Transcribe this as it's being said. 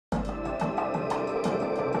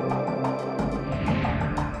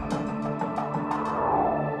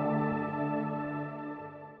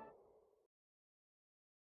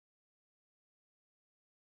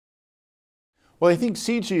Well, I think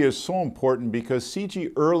CIGI is so important because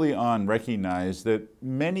CIGI early on recognized that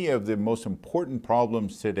many of the most important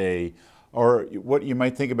problems today are what you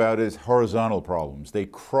might think about as horizontal problems. They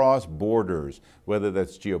cross borders, whether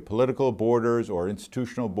that's geopolitical borders or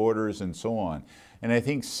institutional borders and so on. And I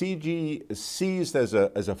think CIGI seized as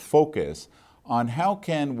a focus on how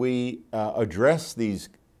can we address these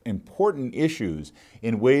important issues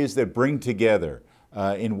in ways that bring together,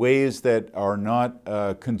 in ways that are not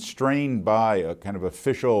constrained by a kind of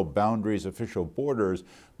official boundaries, official borders,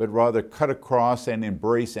 but rather cut across and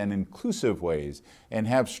embrace in inclusive ways and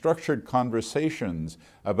have structured conversations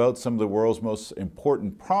about some of the world's most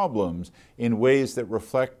important problems in ways that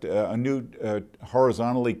reflect a new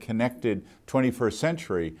horizontally connected 21st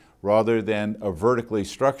century rather than a vertically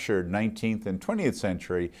structured 19th and 20th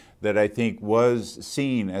century that I think was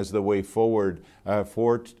seen as the way forward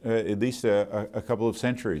for at least a couple of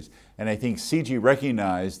centuries. And I think CIGI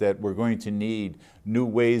recognized that we're going to need new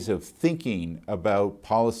ways of thinking about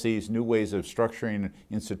policies, new ways of structuring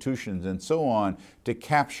institutions and so on to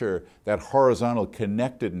capture that horizontal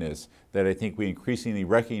connectedness that I think we increasingly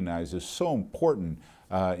recognize is so important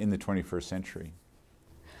in the 21st century.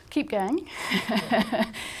 Keep going,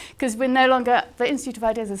 because we're no longer, the Institute of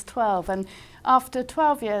Ideas is 12, and after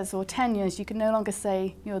 12 years or 10 years you can no longer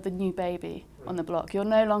say you're the new baby on the block. You're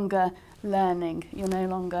no longer learning, you're no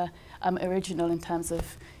longer original in terms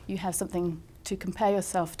of you have something to compare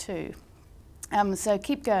yourself to. So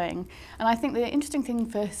keep going. And I think the interesting thing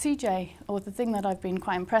for CIGI, or the thing that I've been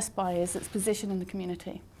quite impressed by, is its position in the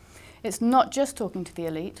community. It's not just talking to the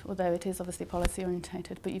elite, although it is obviously policy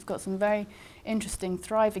orientated, but you've got some very interesting,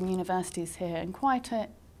 thriving universities here and quite an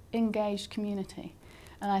engaged community.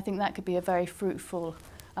 And I think that could be a very fruitful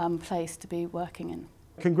place to be working in.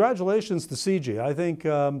 Congratulations to CIGI. I think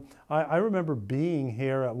I remember being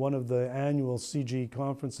here at one of the annual CIGI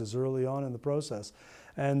conferences early on in the process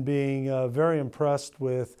and being very impressed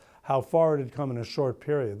with how far it had come in a short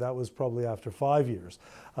period. That was probably after 5 years.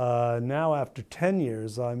 Now after 10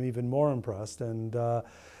 years, I'm even more impressed. And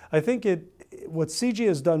I think what CIGI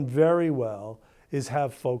has done very well is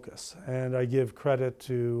have focus. And I give credit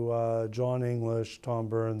to John English, Tom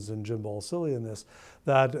Burns, and Jim Balsillie in this,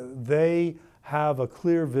 that they have a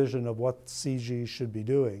clear vision of what CIGI should be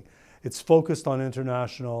doing. It's focused on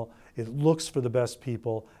international, it looks for the best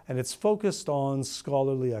people, and it's focused on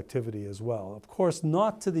scholarly activity as well. Of course,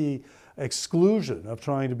 not to the exclusion of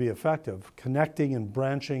trying to be effective, connecting and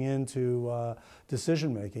branching into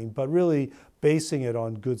decision making, but really basing it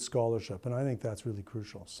on good scholarship, and I think that's really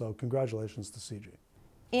crucial. So congratulations to CIGI.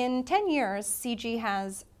 In 10 years, CIGI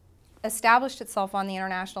has established itself on the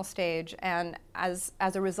international stage and as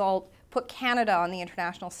a result put Canada on the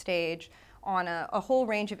international stage on a whole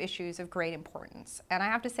range of issues of great importance. And I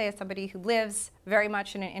have to say, as somebody who lives very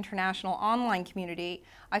much in an international online community,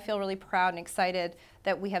 I feel really proud and excited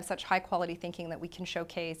that we have such high quality thinking that we can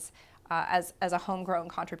showcase as a homegrown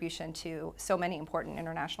contribution to so many important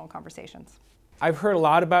international conversations. I've heard a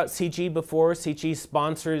lot about CIGI before. CIGI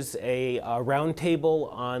sponsors a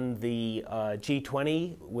roundtable on the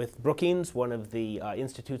G20 with Brookings, one of the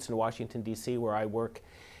institutes in Washington, D.C. where I work.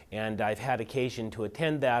 And I've had occasion to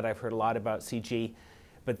attend that. I've heard a lot about CIGI,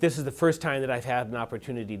 but this is the first time that I've had an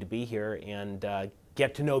opportunity to be here and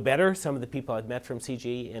get to know better some of the people I've met from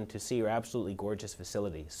CIGI and to see your absolutely gorgeous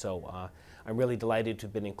facility. So I'm really delighted to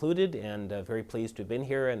have been included and very pleased to have been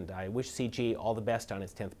here, and I wish CIGI all the best on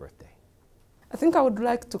its 10th birthday. I think I would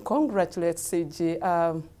like to congratulate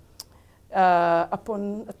CIGI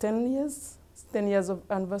upon 10 years of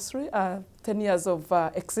anniversary, 10 years of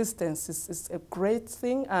existence is a great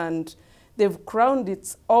thing, and they've crowned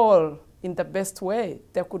it all in the best way.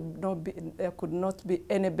 There could not be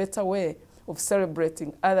any better way of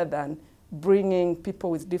celebrating other than bringing people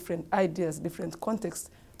with different ideas, different contexts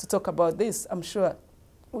to talk about this. I'm sure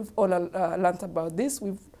we've all learned about this.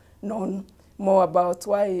 We've known more about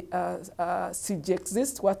why CIGI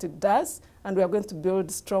exists, what it does, and we are going to build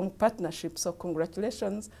strong partnerships. So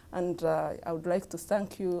congratulations, and I would like to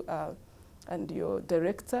thank you and your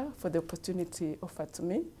director for the opportunity offered to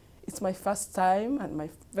me. It's my first time and my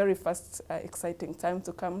very first exciting time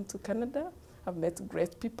to come to Canada. I've met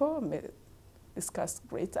great people, discussed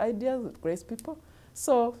great ideas with great people.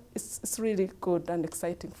 So it's really good and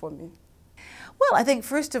exciting for me. Well, I think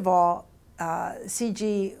first of all,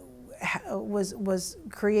 CIGI was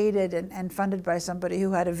created and funded by somebody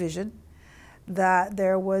who had a vision that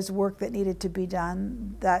there was work that needed to be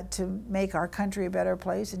done, that to make our country a better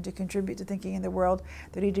place and to contribute to thinking in the world,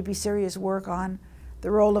 there needed to be serious work on the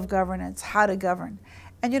role of governance, how to govern.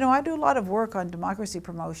 And you know, I do a lot of work on democracy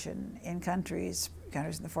promotion in countries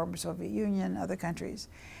in the former Soviet Union, other countries.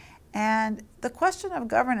 And the question of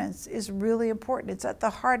governance is really important. It's at the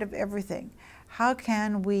heart of everything. How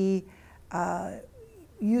can we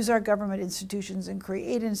use our government institutions and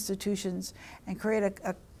create institutions and create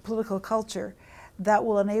a political culture that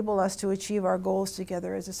will enable us to achieve our goals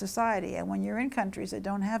together as a society? And when you're in countries that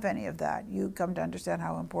don't have any of that, you come to understand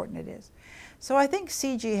how important it is. So I think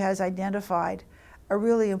CIGI has identified a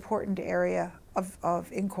really important area of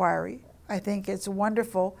inquiry. I think it's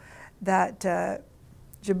wonderful that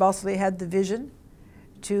Jim Balsillie had the vision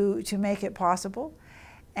to make it possible.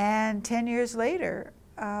 And 10 years later,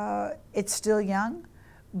 it's still young,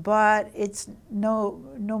 but it's no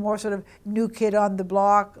more sort of new kid on the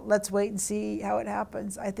block, let's wait and see how it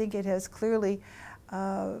happens. I think it has clearly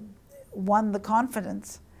won the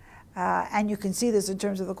confidence, and you can see this in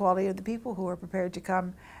terms of the quality of the people who are prepared to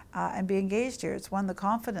come and be engaged here. It's won the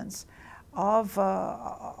confidence of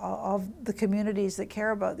the communities that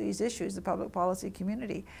care about these issues, the public policy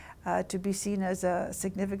community, to be seen as a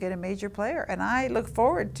significant and major player. And I look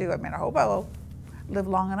forward to, I mean, I hope I will live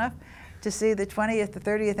long enough to see the 20th, the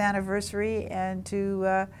 30th anniversary, and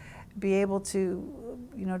to be able to,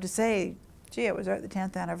 to say, gee, it was at the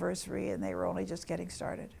 10th anniversary and they were only just getting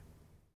started.